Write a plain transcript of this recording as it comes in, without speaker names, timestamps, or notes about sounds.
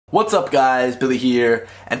What's up guys, Billy here,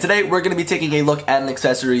 and today we're going to be taking a look at an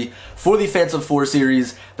accessory for the Phantom 4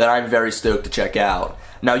 series that I'm very stoked to check out.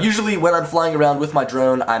 Now usually when I'm flying around with my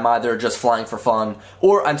drone, I'm either just flying for fun,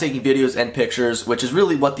 or I'm taking videos and pictures, which is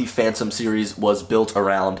really what the Phantom series was built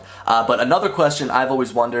around. But another question I've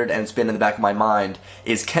always wondered, and it's been in the back of my mind,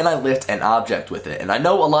 is can I lift an object with it? And I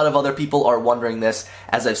know a lot of other people are wondering this,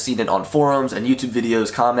 as I've seen it on forums and YouTube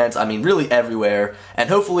videos, comments, I mean really everywhere, and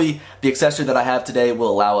hopefully the accessory that I have today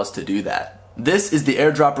will allow us to do that. This is the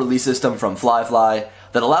airdrop release system from FlyFly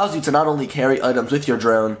that allows you to not only carry items with your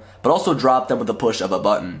drone, but also drop them with the push of a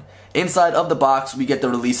button. Inside of the box, we get the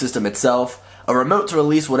release system itself, a remote to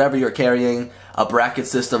release whatever you're carrying, a bracket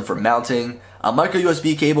system for mounting, a micro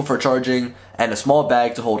USB cable for charging, and a small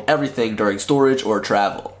bag to hold everything during storage or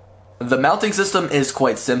travel. The mounting system is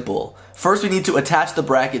quite simple. First, we need to attach the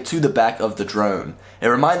bracket to the back of the drone. It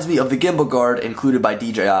reminds me of the gimbal guard included by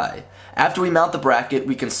DJI. After we mount the bracket,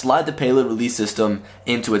 we can slide the payload release system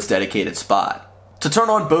into its dedicated spot. To turn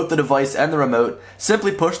on both the device and the remote,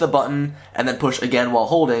 simply push the button and then push again while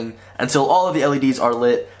holding until all of the LEDs are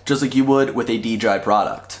lit, just like you would with a DJI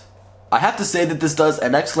product. I have to say that this does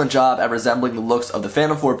an excellent job at resembling the looks of the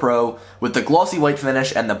Phantom 4 Pro with the glossy white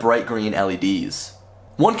finish and the bright green LEDs.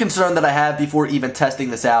 One concern that I have before even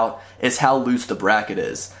testing this out is how loose the bracket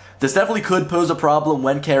is. This definitely could pose a problem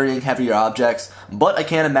when carrying heavier objects, but I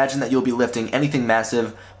can't imagine that you'll be lifting anything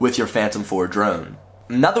massive with your Phantom 4 drone.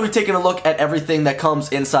 Now that we've taken a look at everything that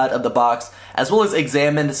comes inside of the box, as well as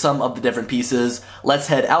examined some of the different pieces, let's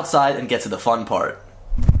head outside and get to the fun part.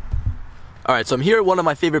 Alright, so I'm here at one of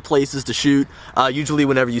my favorite places to shoot. Usually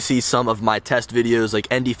whenever you see some of my test videos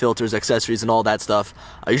like ND filters, accessories, and all that stuff,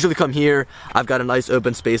 I usually come here. I've got a nice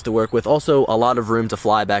open space to work with, also a lot of room to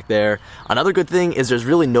fly back there. Another good thing is there's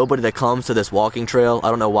really nobody that comes to this walking trail. I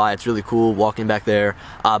don't know why, it's really cool walking back there.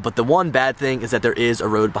 But the one bad thing is that there is a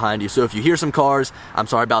road behind you, so if you hear some cars, I'm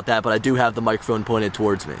sorry about that, but I do have the microphone pointed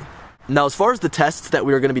towards me. Now, as far as the tests that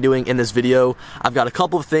we are going to be doing in this video, I've got a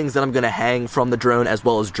couple of things that I'm going to hang from the drone as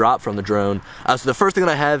well as drop from the drone. So the first thing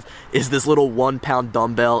that I have is this little 1-pound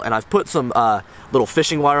dumbbell, and I've put some little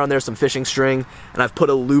fishing wire on there, some fishing string, and I've put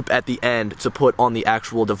a loop at the end to put on the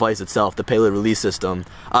actual device itself, the payload release system.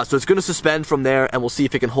 So it's going to suspend from there, and we'll see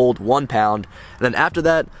if it can hold 1 pound. And then after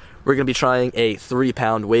that, we're going to be trying a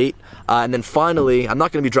 3-pound weight, and then finally, I'm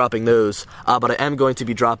not going to be dropping those, but I am going to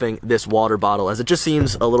be dropping this water bottle, as it just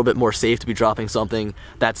seems a little bit more safe to be dropping something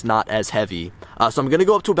that's not as heavy. So I'm going to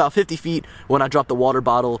go up to about 50 feet when I drop the water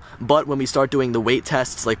bottle, but when we start doing the weight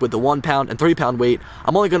tests, like with the 1-pound and 3-pound weight,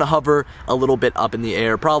 I'm only going to hover a little bit up in the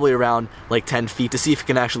air, probably around like 10 feet, to see if it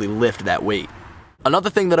can actually lift that weight.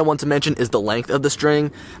 Another thing that I want to mention is the length of the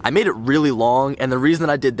string. I made it really long, and the reason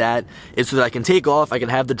that I did that is so that I can take off, I can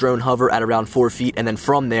have the drone hover at around 4 feet, and then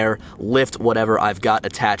from there, lift whatever I've got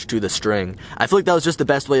attached to the string. I feel like that was just the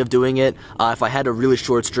best way of doing it. If I had a really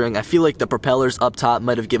short string, I feel like the propellers up top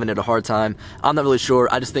might have given it a hard time. I'm not really sure,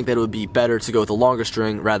 I just think that it would be better to go with a longer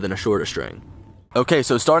string rather than a shorter string. Okay,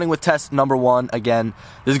 so starting with test number 1, again,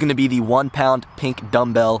 this is going to be the 1-pound pink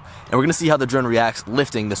dumbbell, and we're going to see how the drone reacts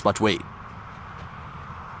lifting this much weight.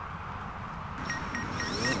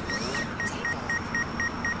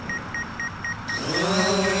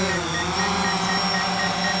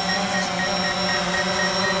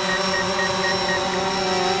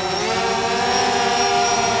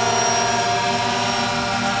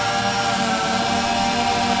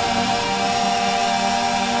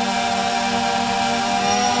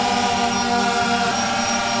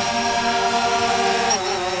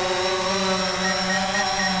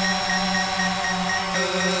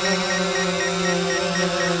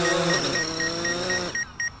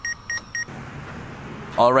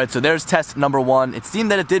 Alright, so there's test number 1. It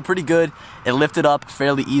seemed that it did pretty good. It lifted up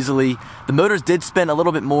fairly easily. The motors did spin a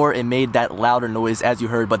little bit more. It made that louder noise as you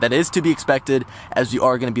heard, but that is to be expected as you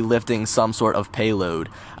are going to be lifting some sort of payload.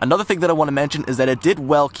 Another thing that I want to mention is that it did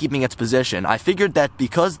well keeping its position. I figured that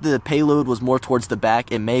because the payload was more towards the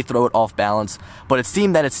back, it may throw it off balance, but it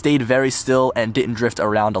seemed that it stayed very still and didn't drift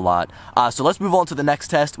around a lot. So let's move on to the next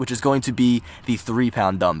test, which is going to be the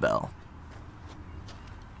 3-pound dumbbell.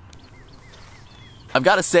 I've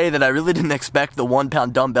got to say that I really didn't expect the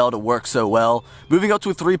 1-pound dumbbell to work so well. Moving up to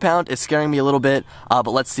a 3-pound is scaring me a little bit, but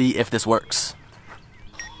let's see if this works.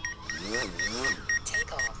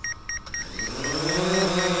 Take off.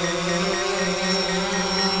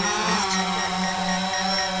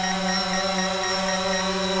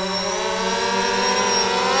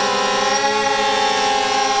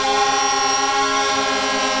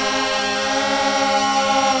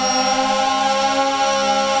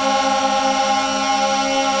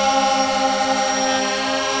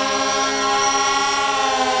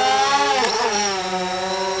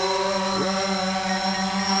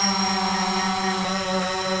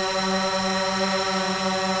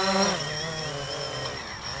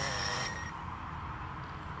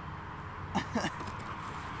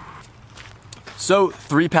 So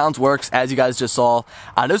 3 pounds works, as you guys just saw.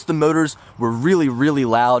 I noticed the motors were really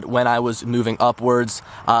loud when I was moving upwards.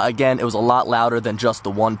 Again, it was a lot louder than just the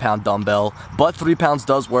 1 pound dumbbell, but 3 pounds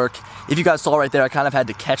does work. If you guys saw right there, I kind of had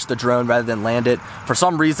to catch the drone rather than land it. For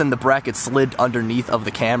some reason, the bracket slid underneath of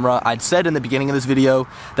the camera. I'd said in the beginning of this video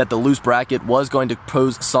that the loose bracket was going to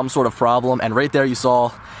pose some sort of problem, and right there you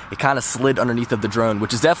saw it kind of slid underneath of the drone,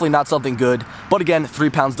 which is definitely not something good. But again, 3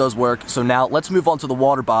 pounds does work. So now let's move on to the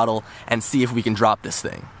water bottle and see if we can drop this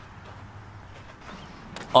thing.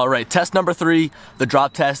 Alright, test number 3, the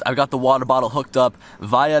drop test. I've got the water bottle hooked up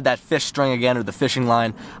via that fish string again, or the fishing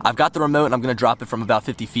line. I've got the remote and I'm going to drop it from about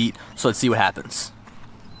 50 feet, so let's see what happens.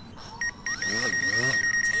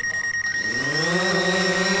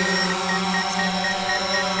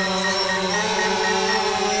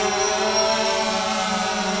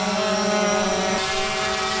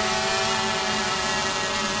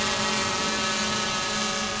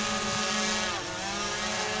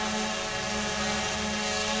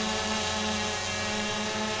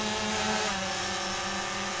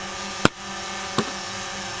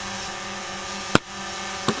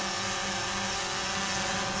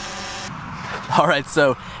 Alright,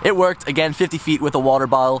 so it worked. Again, 50 feet with a water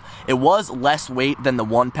bottle. It was less weight than the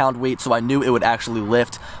 1 pound weight, so I knew it would actually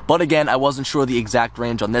lift. But again, I wasn't sure the exact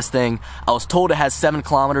range on this thing. I was told it has 7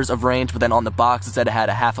 kilometers of range, but then on the box it said it had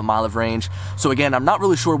a half a mile of range. So again, I'm not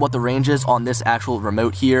really sure what the range is on this actual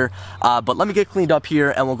remote here. But let me get cleaned up here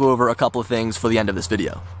and we'll go over a couple of things for the end of this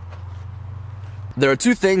video. There are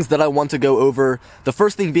 2 things that I want to go over. The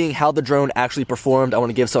first thing being how the drone actually performed. I want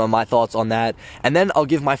to give some of my thoughts on that. And then I'll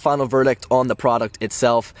give my final verdict on the product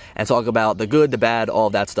itself and talk about the good, the bad, all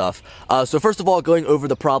of that stuff. So first of all, going over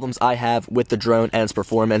the problems I have with the drone and its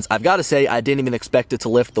performance. I've got to say, I didn't even expect it to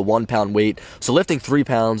lift the 1 pound weight. So lifting 3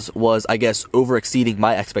 pounds was, I guess, over exceeding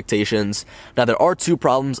my expectations. Now there are 2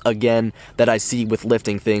 problems, again, that I see with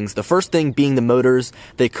lifting things. The first thing being the motors.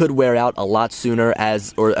 They could wear out a lot sooner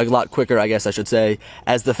or a lot quicker, I guess I should say,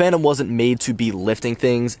 as the Phantom wasn't made to be lifting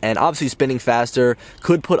things, and obviously spinning faster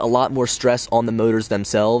could put a lot more stress on the motors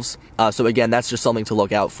themselves. So again, that's just something to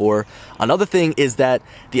look out for. Another thing is that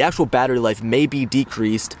the actual battery life may be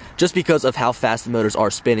decreased just because of how fast the motors are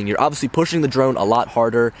spinning. You're obviously pushing the drone a lot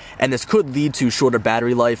harder, and this could lead to shorter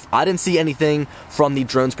battery life. I didn't see anything from the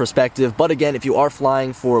drone's perspective, but again, if you are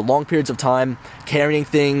flying for long periods of time, carrying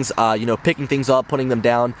things, picking things up, putting them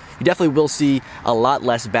down, you definitely will see a lot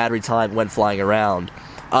less battery time when flying around.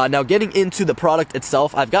 Now getting into the product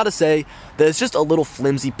itself, I've got to say that it's just a little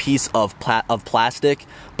flimsy piece of plastic,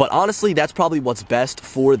 but honestly that's probably what's best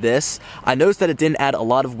for this. I noticed that it didn't add a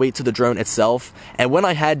lot of weight to the drone itself, and when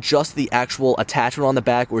I had just the actual attachment on the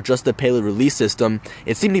back or just the payload release system,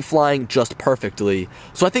 it seemed to be flying just perfectly.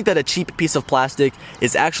 So I think that a cheap piece of plastic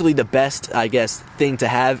is actually the best, I guess, thing to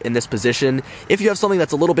have in this position. If you have something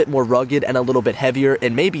that's a little bit more rugged and a little bit heavier,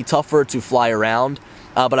 it may be tougher to fly around.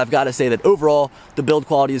 But I've got to say that overall, the build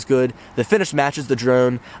quality is good, the finish matches the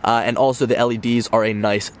drone, and also the LEDs are a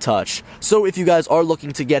nice touch. So if you guys are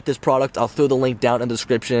looking to get this product, I'll throw the link down in the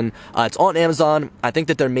description. It's on Amazon. I think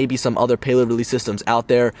that there may be some other payload release systems out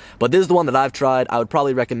there, but this is the one that I've tried. I would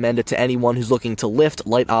probably recommend it to anyone who's looking to lift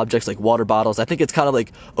light objects like water bottles. I think it's kind of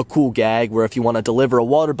like a cool gag where if you want to deliver a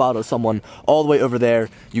water bottle to someone all the way over there,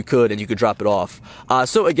 you could, and you could drop it off.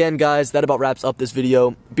 So again, guys, that about wraps up this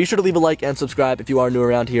video. Be sure to leave a like and subscribe if you are new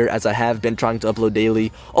around here, as I have been trying to upload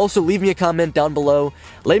daily. Also, leave me a comment down below.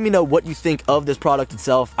 Let me know what you think of this product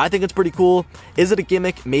itself. I think it's pretty cool. Is it a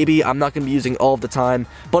gimmick? Maybe. I'm not going to be using it all of the time,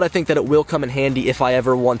 but I think that it will come in handy if I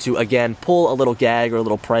ever want to, again, pull a little gag or a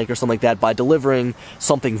little prank or something like that by delivering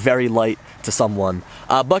something very light to someone.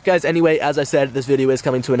 But guys, anyway, as I said, this video is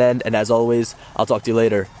coming to an end, and as always, I'll talk to you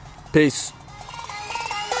later. Peace.